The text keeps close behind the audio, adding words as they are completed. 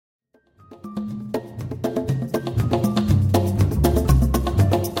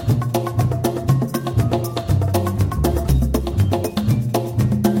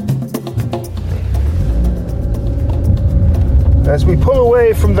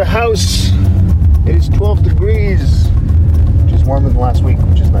away from the house. It is 12 degrees, which is warmer than last week,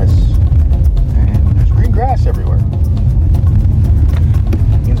 which is nice. And there's green grass everywhere.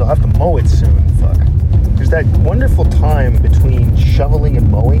 Means I'll have to mow it soon. Fuck. There's that wonderful time between shoveling and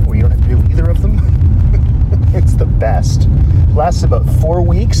mowing where you don't have to do either of them. It's the best. Lasts about 4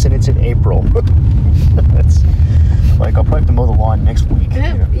 weeks and it's in April. That's like I'll probably have to mow the lawn next week.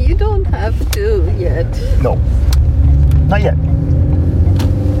 You don't have to yet. No, not yet.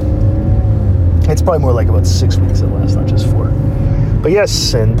 It's probably more like about 6 weeks at last, not just 4. But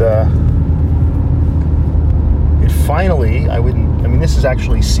yes, and it finally, I mean, this is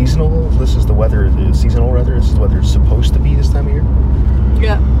actually seasonal. This is the weather, the seasonal weather. This is the weather it's supposed to be this time of year.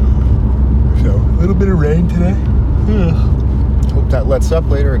 Yeah. So, a little bit of rain today. Hope that lets up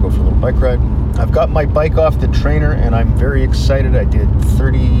later. I go for a little bike ride. I've got my bike off the trainer and I'm very excited. I did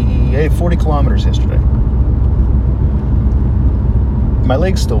 40 kilometers yesterday. My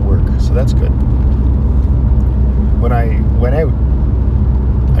legs still work, so that's good. When I went out,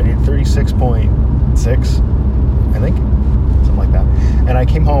 I did 36.6, I think, something like that. And I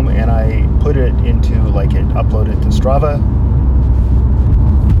came home and I put it into, uploaded to Strava.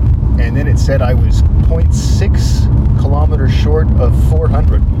 And then it said I was 0.6 kilometers short of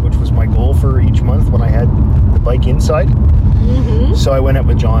 400, which was my goal for each month when I had the bike inside. Mm-hmm. So I went up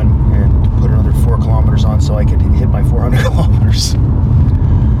with John and put another 4 kilometers on so I could hit my 400 kilometers.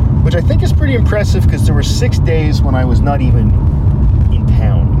 Which I think is pretty impressive because there were 6 days when I was not even in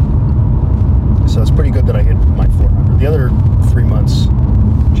town. So it's pretty good that I hit my 400. The other 3 months,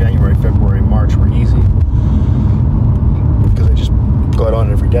 January, February, March, were easy. Because I just got on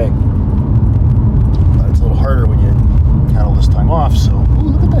every day. But it's a little harder when you had all this time off. So, ooh,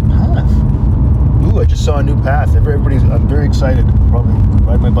 look at that path. Ooh, I just saw a new path. I'm very excited to probably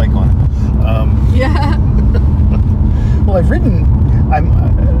ride my bike on it. Yeah. Well, I've ridden.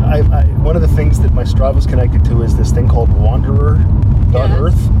 One of the things that my Strava's connected to is this thing called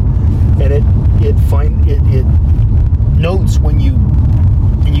Wanderer.earth, and it notes when you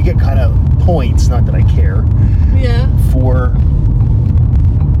get kind of points. Not that I care. Yeah. For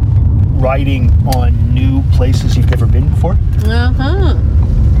riding on new places you've never been before. Uh-huh.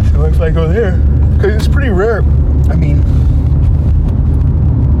 So if I go there, because it's pretty rare. I mean,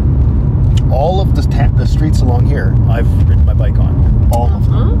 all of the streets along here, I've ridden my bike on. All of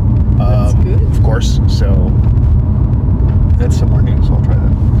them. That's good. Of course. So that's somewhere new, so I'll try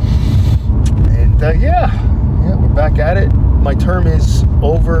that. And yeah, we're back at it. My term is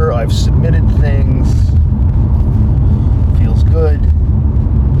over. I've submitted things. Feels good.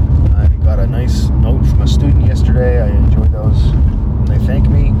 I got a nice note from a student yesterday. I enjoyed those. They thank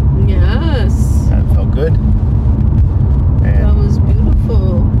me. Yes. That felt good. And that was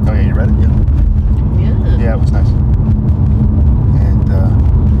beautiful. Oh yeah, you read it? Yeah. Yeah, it was nice. And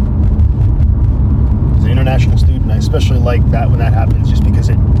as an international student, I especially like that when that happens, just because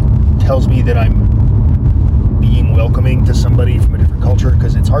it tells me that I'm being welcoming to somebody from a different culture,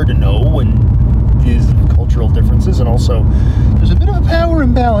 because it's hard to know when there's cultural differences, and also there's a bit of a power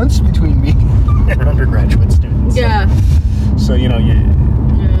imbalance between me and undergraduate students. Yeah. So Yeah.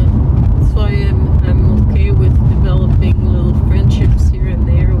 That's why I'm okay with developing little friendships here and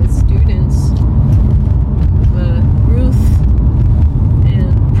there with students. Ruth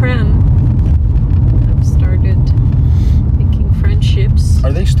and Prem have started making friendships.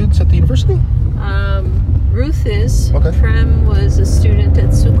 Are they students at the university? Ruth is. Okay. Prem was a student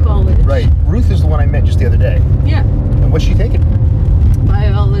at Sioux College. Right. Ruth is the one I met just the other day. Yeah. And what's she taking?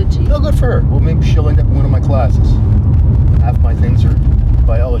 Biology. Oh, good for her. Well, maybe she'll end up in one of my classes. Half my things are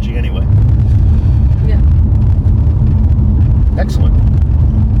biology anyway. Yeah. Excellent.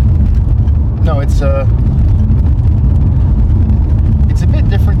 No, it's a bit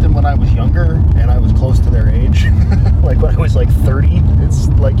different than when I was younger and I was close to their age. Like when I was like 30, it's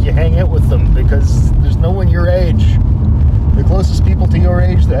like you hang out with them because there's no one your age. The closest people to your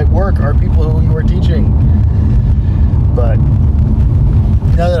age at work are people who you are teaching. But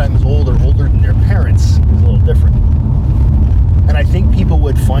now that I'm older than their parents, it's a little different. And I think people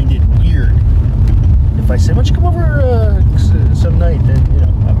would find it weird if I say, why don't you come over some night? And,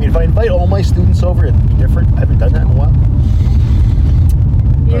 I mean, if I invite all my students over, it'd be different. I haven't done that in a while.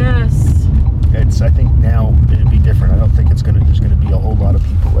 Yes. I think now it'd be different. I don't think there's gonna be a whole lot of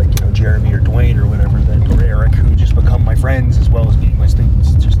people like, Jeremy or Dwayne or whatever, or Eric, who just become my friends as well as being my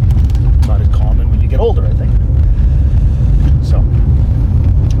students. It's just not as common when you get older, I think. So,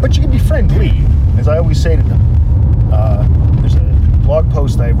 but you can be friendly, as I always say to them. There's a blog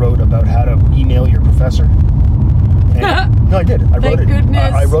post I wrote about how to email your professor. No, I did. I wrote Thank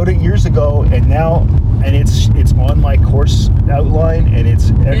goodness. I wrote it years ago, and now and it's on my course outline, and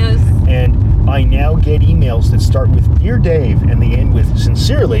Yes. and I now get emails that start with "Dear Dave" and they end with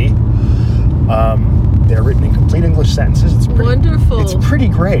 "Sincerely." They're written in complete English sentences. It's pretty, Wonderful. It's pretty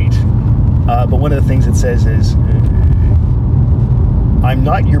great. But one of the things it says is, "I'm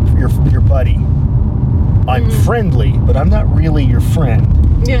not your buddy. I'm friendly, but I'm not really your friend."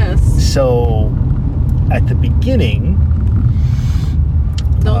 Yes. So, at the beginning,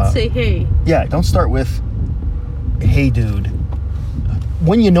 Don't say hey. yeah, don't start with, "Hey, dude."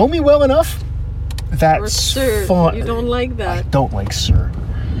 When you know me well enough, that's Or sir. fine. You don't like I that. don't like sir.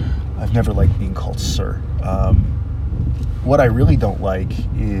 I've never liked being called sir. What I really don't like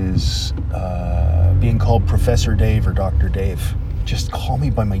is being called Professor Dave or Dr. Dave. Just call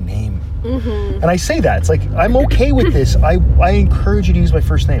me by my name. Mm-hmm. And I say that. It's like, I'm okay with this. I encourage you to use my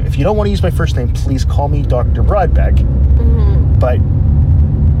first name. If you don't want to use my first name, please call me Dr. Broadbeck. Mm-hmm. But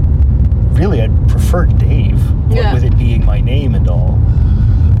really, I'd prefer Dave, Yeah. with it being my name and all.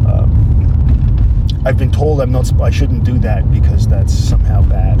 I've been told I shouldn't do that because that's somehow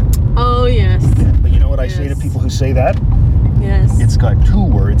bad. Oh, yes. Yeah, but you know what I say to Yes. people who say that? Yes. It's got 2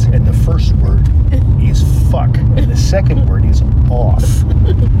 words, and the first word is fuck, and the second word is off.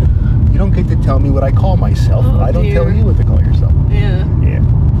 You don't get to tell me what I call myself. Oh, I don't dear. tell you what to call yourself. Yeah. Yeah.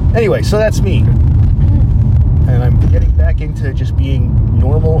 Anyway, so that's me. And I'm getting back into just being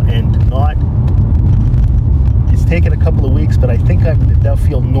normal and not... It's taken a couple of weeks, but I think I now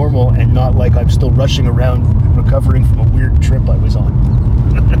feel normal and not like I'm still rushing around recovering from a weird trip I was on.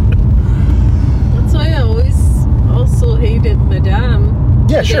 That's why I always also hated Madame.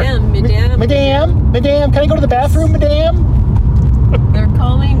 Yeah, sure. Madame. Madame, can I go to the bathroom, Madame? They're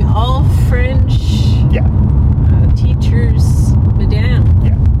calling all French Yeah, teachers Madame.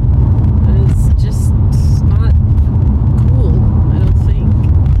 yeah. And it's just not cool, I don't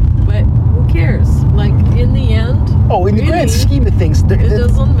think. But who cares? Like, in the end, Oh, in the grand really, scheme of things, it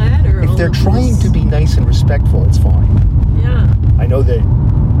doesn't matter. if all they're of trying this. to be nice and respectful, it's fine. Yeah. I know that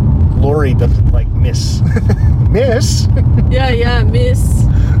Lori doesn't like miss. Miss? Yeah, miss.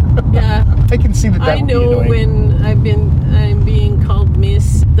 Yeah. I can see that I would be know annoying. when I'm being called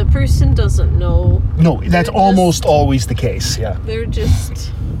miss, the person doesn't know. No, that's They're almost just- always the case, yeah. They're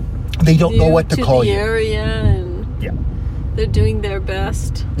just They don't know new what to call the you. area, and Yeah. they're doing their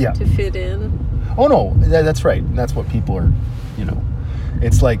best Yeah. to fit in. Oh, no, that's right. That's what people are,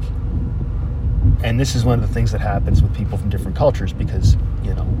 it's like, and this is one of the things that happens with people from different cultures because,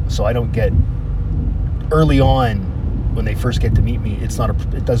 so I don't get, early on, when they first get to meet me, it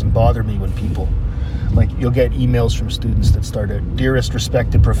doesn't bother me when people, like, you'll get emails from students that start at "Dearest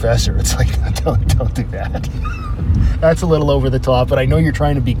respected professor." It's like, don't do that. That's a little over the top, but I know you're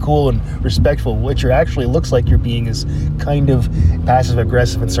trying to be cool and respectful. What you're actually looks like you're being is kind of passive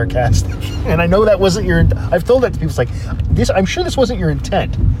aggressive and sarcastic. And I know that wasn't your, I've told that to people. It's like, I'm sure this wasn't your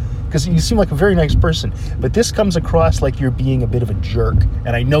intent, because you seem like a very nice person, but this comes across like you're being a bit of a jerk,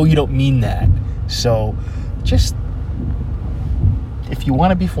 and I know you don't mean that. So just, if you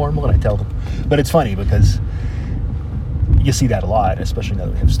want to be formal, and I tell them. But it's funny because you see that a lot, especially now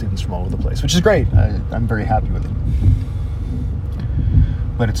that we have students from all over the place, which is great. I'm very happy with it.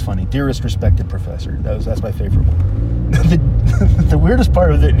 But it's funny. Dearest respected professor. That's my favorite one. The weirdest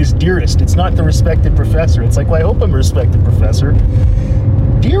part of it is dearest. It's not the respected professor. It's like, well, I hope I'm a respected professor.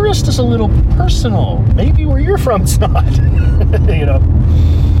 Dearest is a little personal. Maybe where you're from it's not.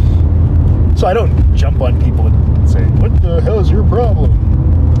 So I don't jump on people and say, "What the hell is your problem?"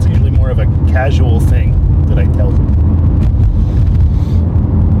 It's usually more of a casual thing that I tell them.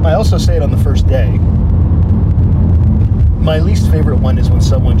 I also say it on the first day. My least favorite one is when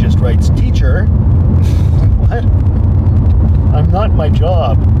someone just writes "teacher." What? I'm not my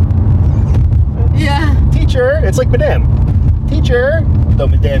job. Yeah. Teacher. It's like Madame. Teacher. Though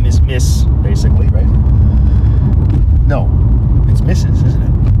Madame is Miss, basically, right? No, it's Mrs., isn't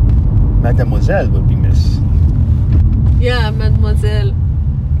it? Mademoiselle would be Miss. Yeah, mademoiselle.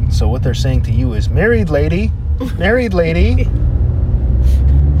 So what they're saying to you is, "Married lady, married lady,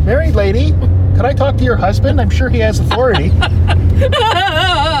 married lady, could I talk to your husband? I'm sure he has authority."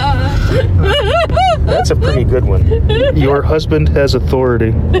 That's a pretty good one. "Your husband has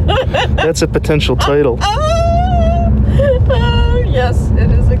authority." That's a potential title. Yes, it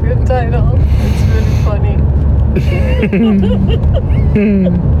is a good title. It's really funny.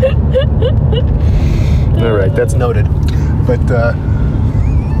 All right, that's noted. But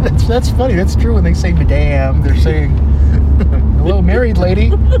that's funny. That's true. When they say "Madame," they're saying, "Hello, married lady,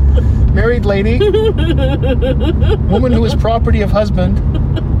 married lady, woman who is property of husband.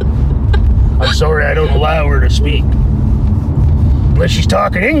 I'm sorry, I don't allow her to speak unless she's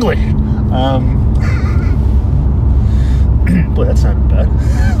talking English." Boy, that sounded bad. A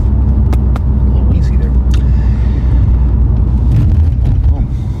little wheezy there.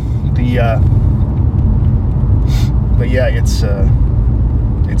 But yeah, it's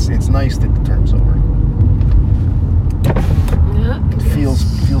nice that the term's over. Yeah. It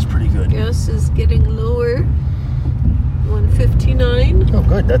feels pretty good. Gas is getting lower. 159. Oh,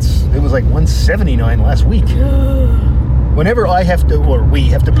 good. It was like 179 last week. Whenever I have to, or we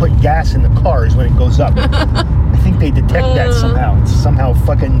have to put gas in the cars when it goes up, I think they detect that somehow. It somehow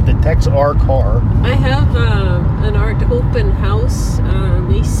fucking detects our car. I have an art open house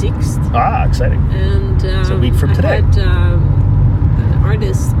May 6th. Ah, exciting. And It's a week from today. I had an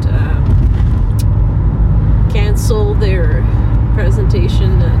artist cancel their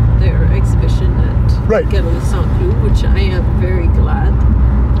presentation at their exhibition at Right. Galerie Saint-Cloud, which I am very glad.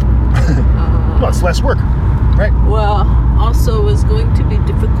 Well, it's less work, right? Well, also was going to be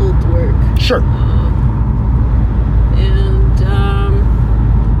difficult work. Sure. And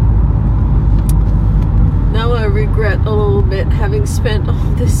now I regret a little bit having spent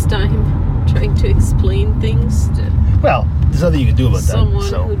all this time trying to explain things to Well, there's nothing you can do about someone that.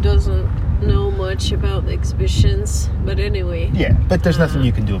 So. who doesn't know much about exhibitions. But anyway. Yeah, but there's nothing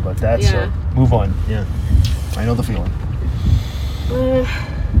you can do about that. Yeah. So move on. Yeah, I know the feeling.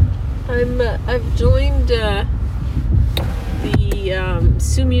 I've joined the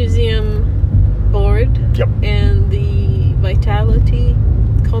Sioux Museum board. Yep. And the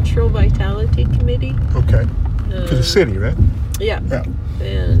Cultural Vitality Committee. Okay. For the city, right? Yeah. Yeah.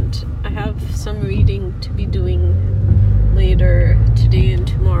 And I have some reading to be doing later today and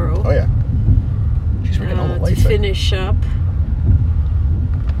tomorrow. Oh yeah. She's freaking all the To lights. finish up.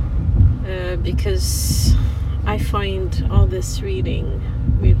 Because I find all this reading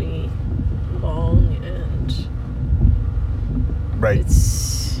really long and Right.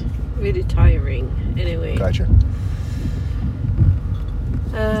 it's really tiring. Anyway. Gotcha.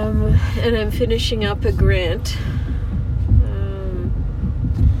 And I'm finishing up a grant.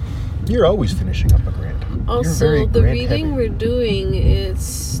 You're always finishing up a grant. Also, the reading we're doing,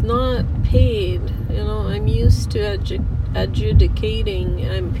 it's not paid. You know, I'm used to adjudicating.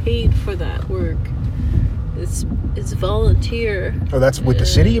 I'm paid for that work. It's volunteer. Oh, that's with the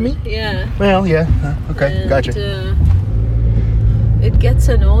city, you mean? Yeah. Well, yeah. Okay, And, gotcha. It gets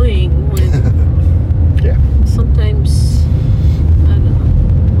annoying when Yeah. sometimes, I don't know,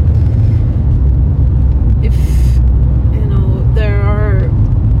 if, you know,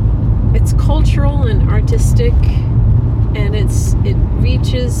 it's cultural and artistic, and it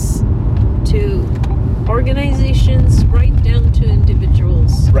reaches to organizations right down to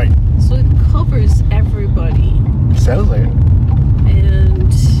individuals. Right. So it covers everybody. Sounds like it.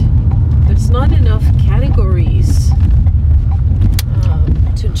 And there's not enough categories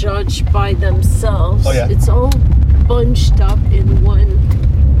to judge by themselves. Oh, yeah. It's all bunched up in one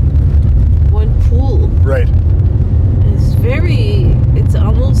pool. Right.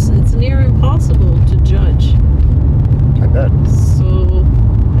 It's near impossible to judge. I bet. So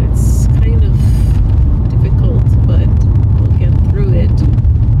it's kind of difficult, but we'll get through it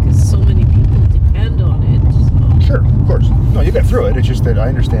because so many people depend on it. So. Sure, of course. No, you got through it. It's just that I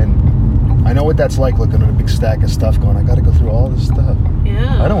understand. I know what that's like, looking at a big stack of stuff going, I got to go through all this stuff.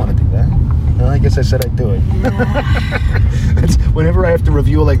 Yeah. I don't want to do that. Well, I guess I said I'd do it. It's whenever I have to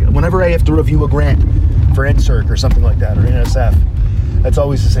review a grant for NSERC or something like that, or NSF, that's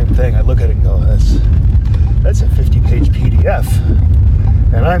always the same thing. I look at it and go, that's a 50-page PDF,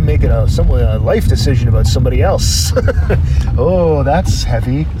 and I'm making a life decision about somebody else. Oh, that's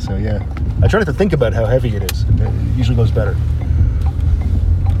heavy. So yeah, I try not to think about how heavy it is. It usually goes better.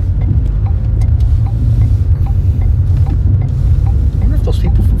 I wonder if those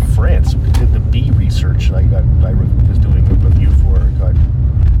people from France who did the bee research I was doing a review for got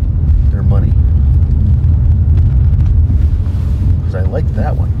their money. Because I liked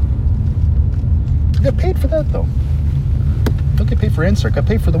that one. I got paid for that though. Don't get paid for NSERC. I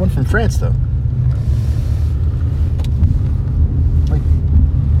paid for the one from France though. Like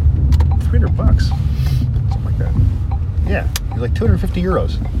 $300, something like that. Yeah, it was like 250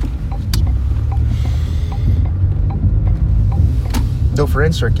 euros. Though for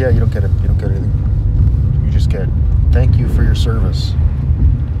NSERC, yeah, you don't get anything. You just get thank you for your service.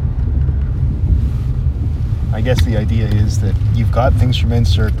 I guess the idea is that you've got things from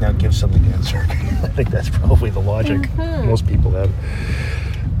NSERC, now give something to NSERC. I think that's probably the logic most people have.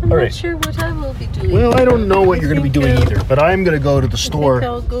 I'm All not right. sure what I will be doing. Well, I don't know what you're going to be doing either, but I'm going to go to the I store.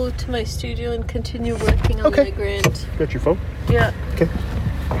 think I'll go to my studio and continue working on Okay. my grant. Got your phone? Yeah. Okay.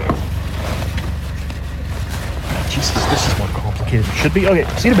 Jesus, this is more complicated than it should be. Okay,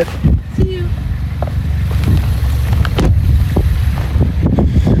 see you in a bit. See you.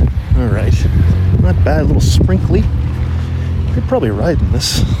 bad, a little sprinkly. Could probably ride in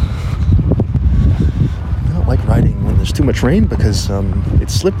this. I don't like riding when there's too much rain because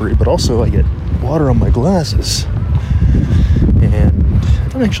it's slippery, but also I get water on my glasses. And I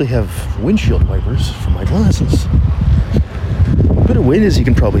don't actually have windshield wipers for my glasses. A bit of wind, as you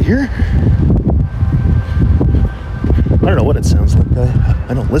can probably hear. I don't know what it sounds like.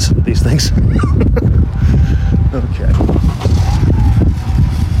 I don't listen to these things. Okay.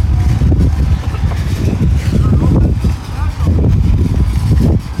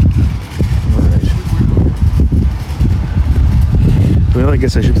 Well, I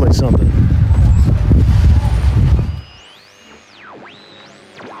guess I should play something.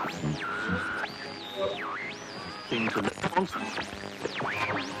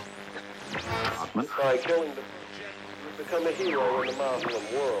 By killing the you become a hero in the Muslim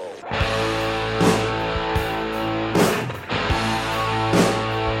world.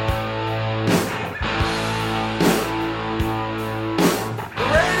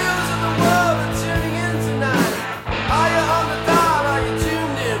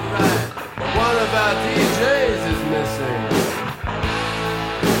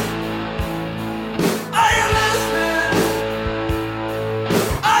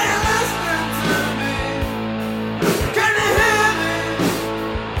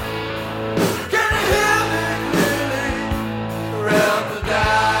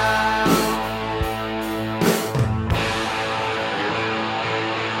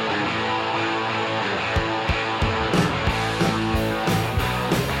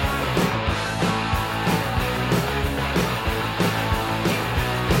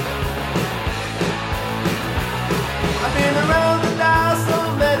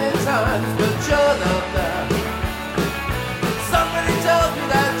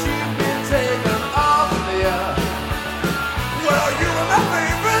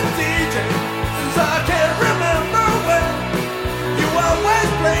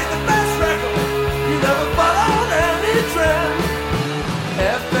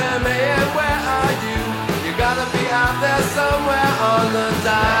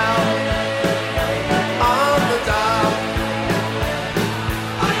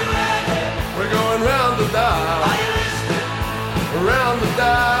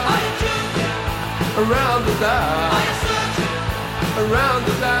 Around the dial, around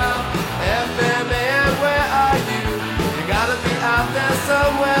the dial, FM AM, where are you? You gotta be out there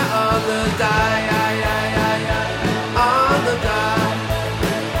somewhere on the dial, on the dial.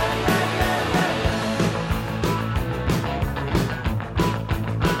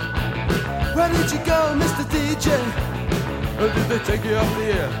 Where did you go, Mr. DJ? Or did they take you off the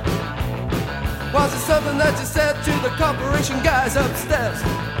air? Was it something that you said to the corporation guys upstairs?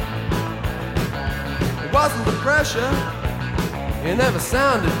 It wasn't the pressure, you never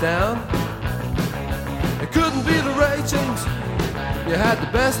sounded down. It couldn't be the ratings, you had the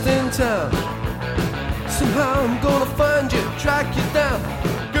best in town. Somehow I'm gonna find you, track you down.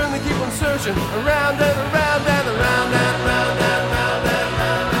 Gonna keep on searching around and around and around and around and around and around and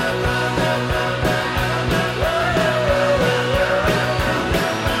around and around.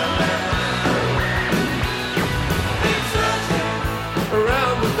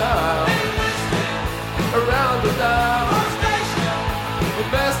 Around the dial, the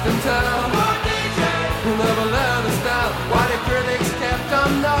best in town, who never let us down. Why the critics kept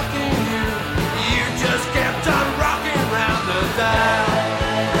on knocking you, you just kept on rocking round the dial,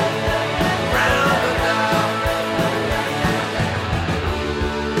 round the dial.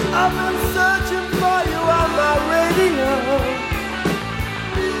 I've been searching for you on my radio.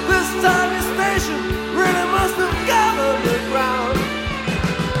 This tiny station really must have gone underground.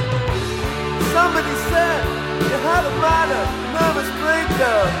 Somebody said you had a minor nervous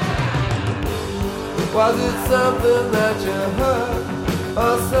breakdown. Was it something that you heard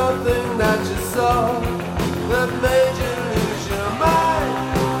or something that you saw that made you lose your mind?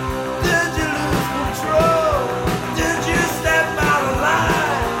 Did you lose control? Did you step out of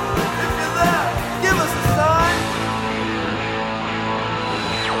line? If you're there, give us a sign.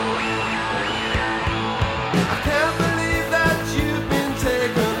 I can't believe that you've been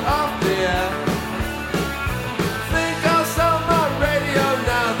taken off the air.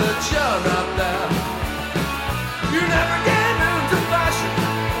 You're not there. You never gave into fashion.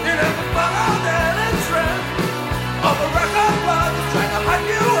 You never followed any trend. All the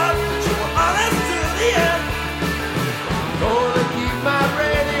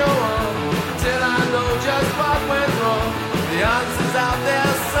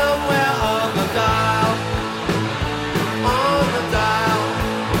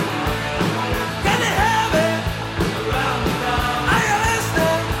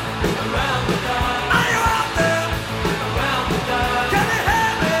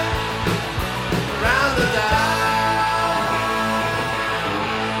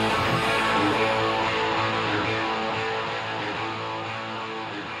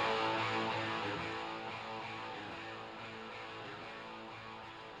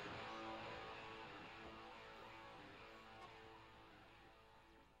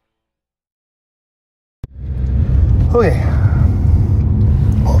Okay.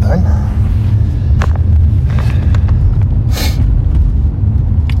 All done.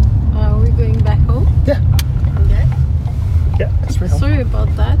 Are we going back home? Yeah. Okay. Yeah, that's right home. Sorry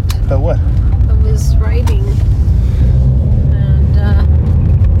about that. About what? I was writing and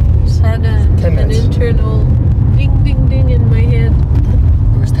just had 10 an minutes. internal ding ding ding in my head.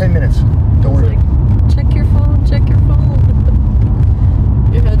 It was 10 minutes. Don't It's worry. like, check your phone, check your phone.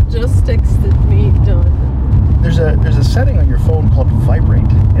 You had just texted me, Don. There's a setting on your phone called vibrate,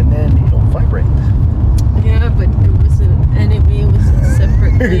 and then it'll vibrate. Yeah, but it wasn't enemy, it was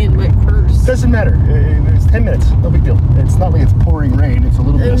separately in my purse. Doesn't matter. It's 10 minutes. No big deal. It's not like it's pouring rain. It's a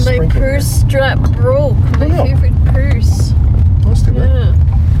little bit of And my sprinkling. purse strap broke. My no. favorite purse. That's too bad. Yeah.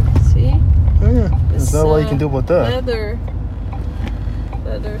 See? Yeah. There's It's, not a lot you can do about that.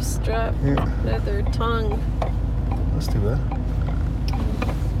 Leather strap, Yeah. leather tongue. That's too bad.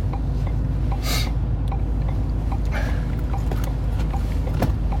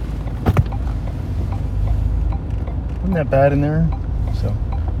 Wasn't that bad in there? So,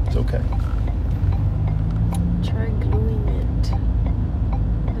 it's okay. Try gluing it.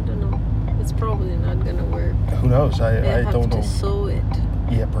 I don't know. It's probably not gonna work. Who knows? I have don't to know. sew it.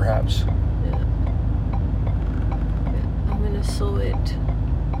 Yeah, perhaps. Yeah. I'm gonna sew it.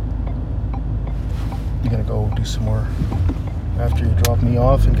 You gonna go do some more after you drop me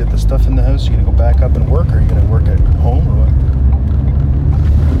off and get the stuff in the house? You gonna go back up and work, or are you gonna work at home, or what?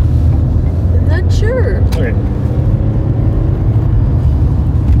 I'm not sure. Okay.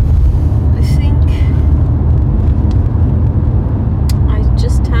 I think I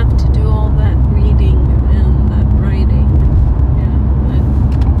just have to do all that reading and that writing. Yeah,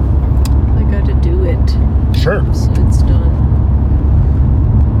 I gotta do it Sure. so it's done.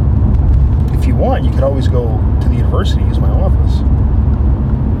 If you want, you could always go to the university, use my office.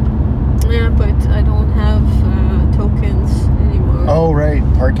 Yeah, but I don't have tokens anymore. Oh, right.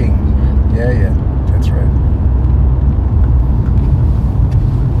 Parking. Yeah. That's right.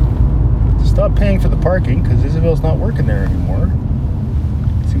 Stop paying for the parking, because Isabel's not working there anymore.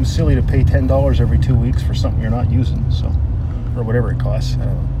 Seems silly to pay $10 every 2 weeks for something you're not using, so, or whatever it costs. I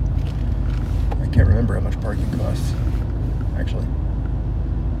don't know. I can't remember how much parking costs, actually.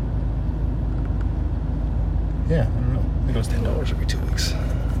 Yeah, I don't know. I think it was $10 every 2 weeks,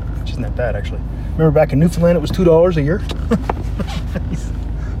 which isn't that bad, actually. Remember back in Newfoundland, it was $2 a year.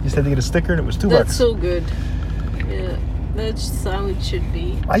 You just had to get a sticker, and it was $2. That's so good. Yeah, that's how it should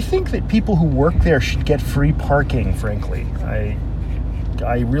be. I think that people who work there should get free parking, frankly.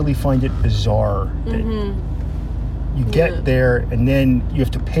 I really find it bizarre that you get Yeah. there and then you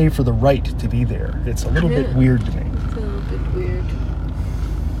have to pay for the right to be there. It's a little bit Yeah. weird to me. It's a little bit weird.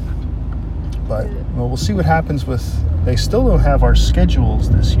 But Yeah. well, we'll see what happens with... They still don't have our schedules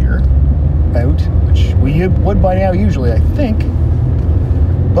this year out, which we would by now usually, I think.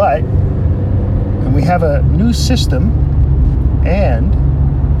 But, and we have a new system and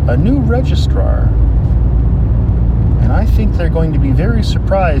a new registrar. And I think they're going to be very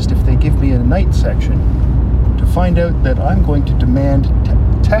surprised if they give me a night section to find out that I'm going to demand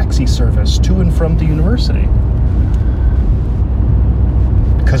taxi service to and from the university.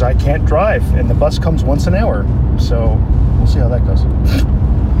 Because I can't drive, and the bus comes once an hour. So, we'll see how that goes.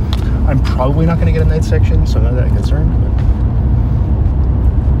 I'm probably not going to get a night section, so I'm not that concerned. But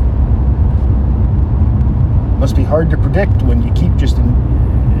must be hard to predict when you keep just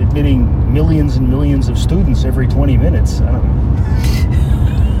admitting millions and millions of students every 20 minutes. I don't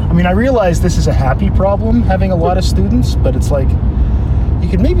know. I mean, I realize this is a happy problem, having a lot of students, but it's like, you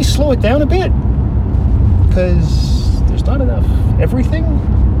could maybe slow it down a bit, because there's not enough everything,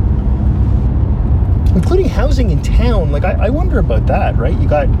 including housing in town. Like, I wonder about that, right? You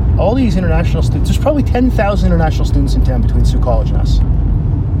got all these international students. There's probably 10,000 international students in town between Sioux College and us.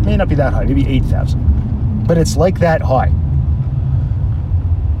 May not be that high, maybe 8,000. But it's like that high.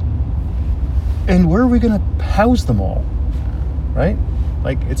 And where are we going to house them all? Right?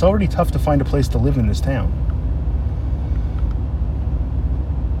 Like, it's already tough to find a place to live in this town.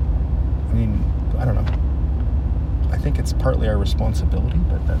 I mean, I don't know. I think it's partly our responsibility,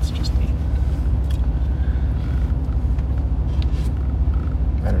 but that's just me.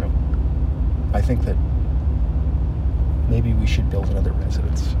 I don't know. I think that maybe we should build another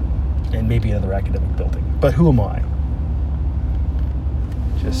residence and maybe another academic building. But who am I?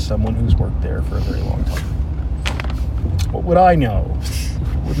 Just someone who's worked there for a very long time. What would I know?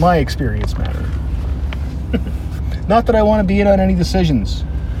 Would my experience matter? Not that I want to be in on any decisions.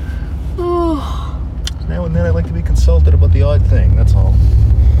 Oh, Now and then I like to be consulted about the odd thing, that's all.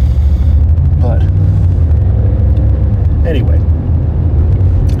 But anyway.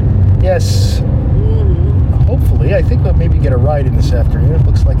 Yes. Hopefully eventually. I think I'll maybe get a ride in this afternoon. It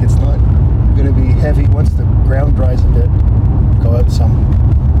looks like it's not going to be heavy once the ground dries a bit. Go out some.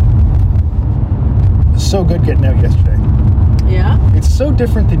 It was so good getting out yesterday. Yeah. It's so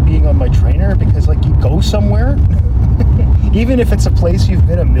different than being on my trainer because, like, you go somewhere, even if it's a place you've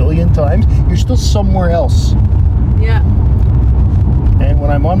been a million times, you're still somewhere else. Yeah. And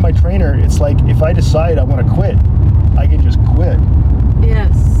when I'm on my trainer, it's like if I decide I want to quit, I can just quit.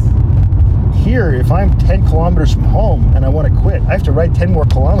 Yes. Here, if I'm 10 kilometers from home and I want to quit, I have to ride 10 more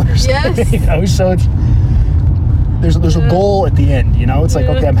kilometers. Yes. You know, so it's there's a goal at the end. You know, it's like,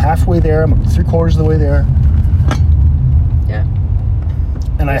 okay, I'm halfway there. I'm 3/4 of the way there. Yeah.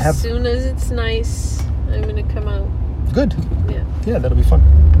 And I as have soon as it's nice, I'm gonna come out. good. Yeah. Yeah, that'll be fun.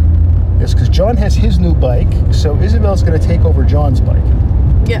 Yes, because John has his new bike, so Isabel's going to take over John's bike.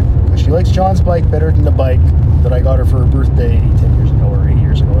 Yeah. Because she likes John's bike better than the bike that I got her for her birthday 10 years ago or 8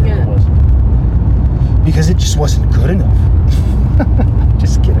 years ago, whatever it was. Because it just wasn't good enough.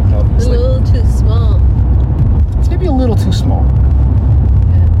 Just kidding, A obviously. little too small. It's maybe a little too small.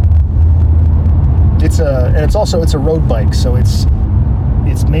 Yeah. It's a road bike, so it's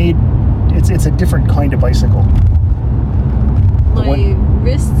a different kind of bicycle. My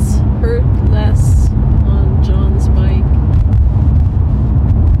wrists hurt less on John's bike.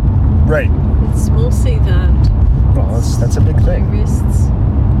 Right. It's mostly that. Well, that's a big My thing. wrists.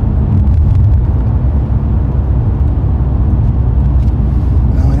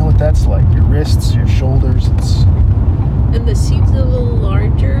 Well, I know what that's like. Your wrists, your shoulders. And the seat's a little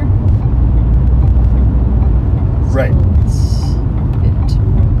larger. Right. So it's a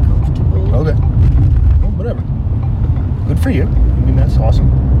bit more comfortable. Okay. Well, whatever. Good for you. I mean, that's awesome.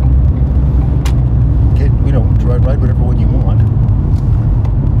 Ride whatever one you want.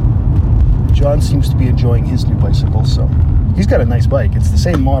 John seems to be enjoying his new bicycle, so he's got a nice bike. It's the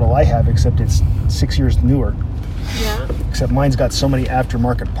same model I have, except it's 6 years newer. Yeah. Except mine's got so many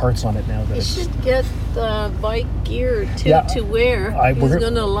aftermarket parts on it now that You it's... should get the bike gear to wear. He's we're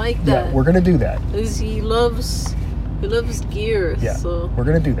gonna like that. Yeah, we're gonna do that. Because he loves gear. Yeah, So we're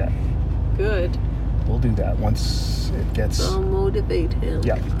gonna do that. good. We'll do that once it gets... I'll motivate him.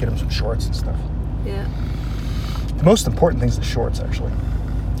 Yeah, get him some shorts and stuff. Yeah. The most important thing is the shorts, actually.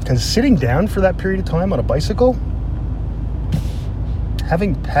 Because sitting down for that period of time on a bicycle,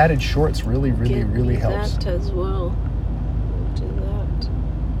 having padded shorts really helps. That as well. We'll do that.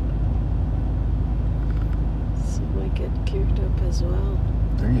 So I get geared up as well.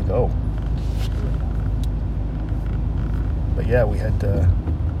 There you go. But yeah, we had...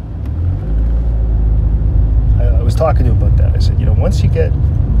 I was talking to him about that. I said, once you get...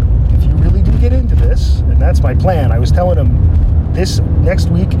 If you really do get into this, and that's my plan, I was telling him this next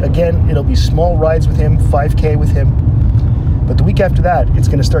week, again, it'll be small rides with him, 5K with him. But the week after that, it's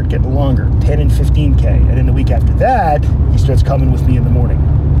going to start getting longer, 10 and 15K. And then the week after that, he starts coming with me in the morning.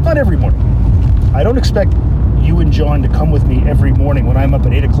 Not every morning. I don't expect you and John to come with me every morning when I'm up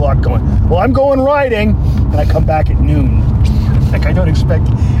at 8 o'clock going, well, I'm going riding, and I come back at noon. Like, I don't expect,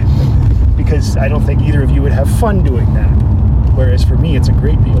 because I don't think either of you would have fun doing that. Whereas for me, it's a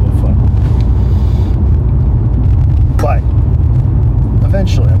great deal of fun. But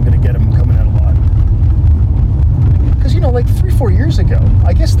eventually, I'm going to get him coming out a lot. Because, like 3-4 years ago,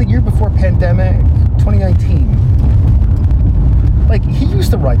 I guess the year before pandemic, 2019, like, he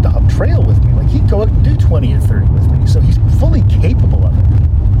used to ride the Hub Trail with me. Like, he'd go out and do 20 or 30 with me. So he's fully capable of it.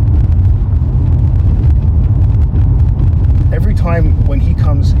 Every time when he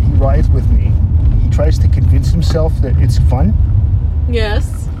comes, he rides with me, he tries to convince himself that it's fun.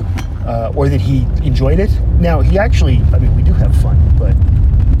 Yes. Or that he enjoyed it. Now, he actually, we do have fun, but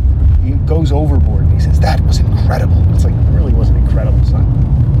he goes overboard and he says, that was incredible. It's like, it really wasn't incredible, son.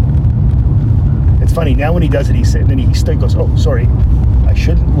 It's funny, now when he does it, he still goes, oh, sorry, I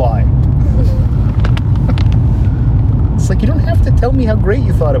shouldn't lie. It's like, you don't have to tell me how great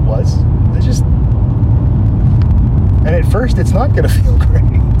you thought it was. It's just... And at first, it's not going to feel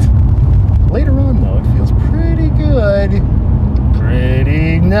great. Later on, though, it feels pretty good.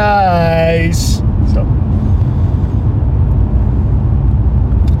 Pretty nice. So,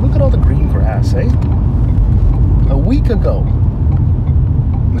 look at all the green grass, eh? A week ago,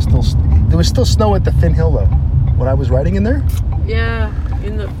 there was still snow at the Thin Hill, though, when I was riding in there. Yeah,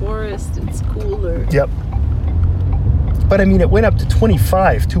 in the forest, it's cooler. Yep. But, it went up to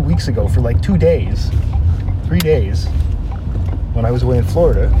 25 2 weeks ago for like 2 days. 3 days when I was away in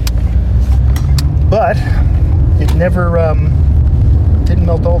Florida. But it never didn't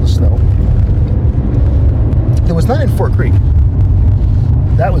melt all the snow. There was none in Fort Creek.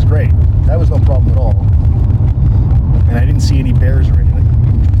 That was great. That was no problem at all. And I didn't see any bears or anything,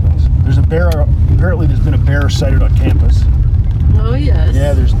 which was nice. There's a bear. Apparently, there's been a bear sighted on campus. Oh yes.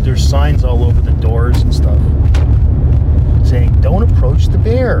 Yeah, there's signs all over the doors and stuff saying, "Don't approach the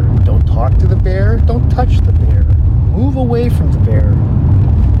bear. Don't talk to the bear. Don't touch the bear. Move away from the bear."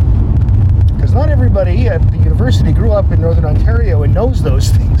 Because not everybody at the university grew up in Northern Ontario and knows those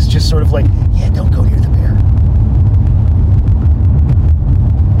things. Just sort of like, yeah, don't go near the bear.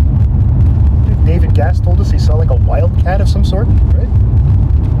 David Gass told us he saw like a wildcat of some sort, right?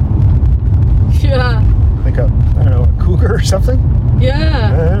 Yeah. Like a cougar or something?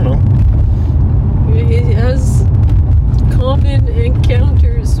 Yeah. I don't know. He has common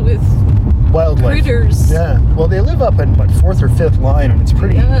encounters with Wildlife. critters. Yeah. Well, they live up in, 4th or 5th line, and it's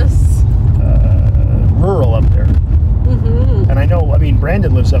pretty Yes. rural up there. Mm-hmm. And I know,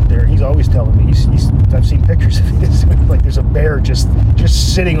 Brandon lives up there. He's always telling me, I've seen pictures of his, like there's a bear just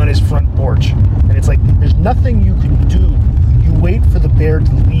sitting on his front porch. And it's like, there's nothing you can do. You wait for the bear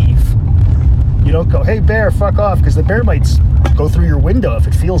to leave. You don't go, hey bear, fuck off, because the bear might go through your window if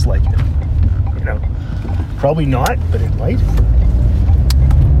it feels like it. Probably not, but it might.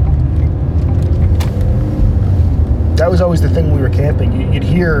 That was always the thing when we were camping. You'd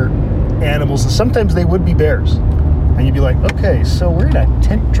hear animals, and sometimes they would be bears. And you'd be like, okay, so we're in a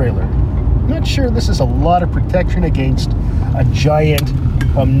tent trailer. I'm not sure this is a lot of protection against a giant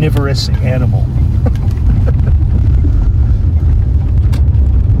omnivorous animal.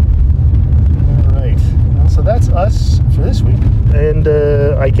 So that's us for this week. And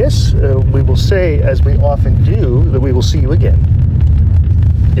I guess we will say, as we often do, that we will see you again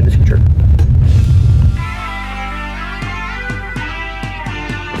in the future.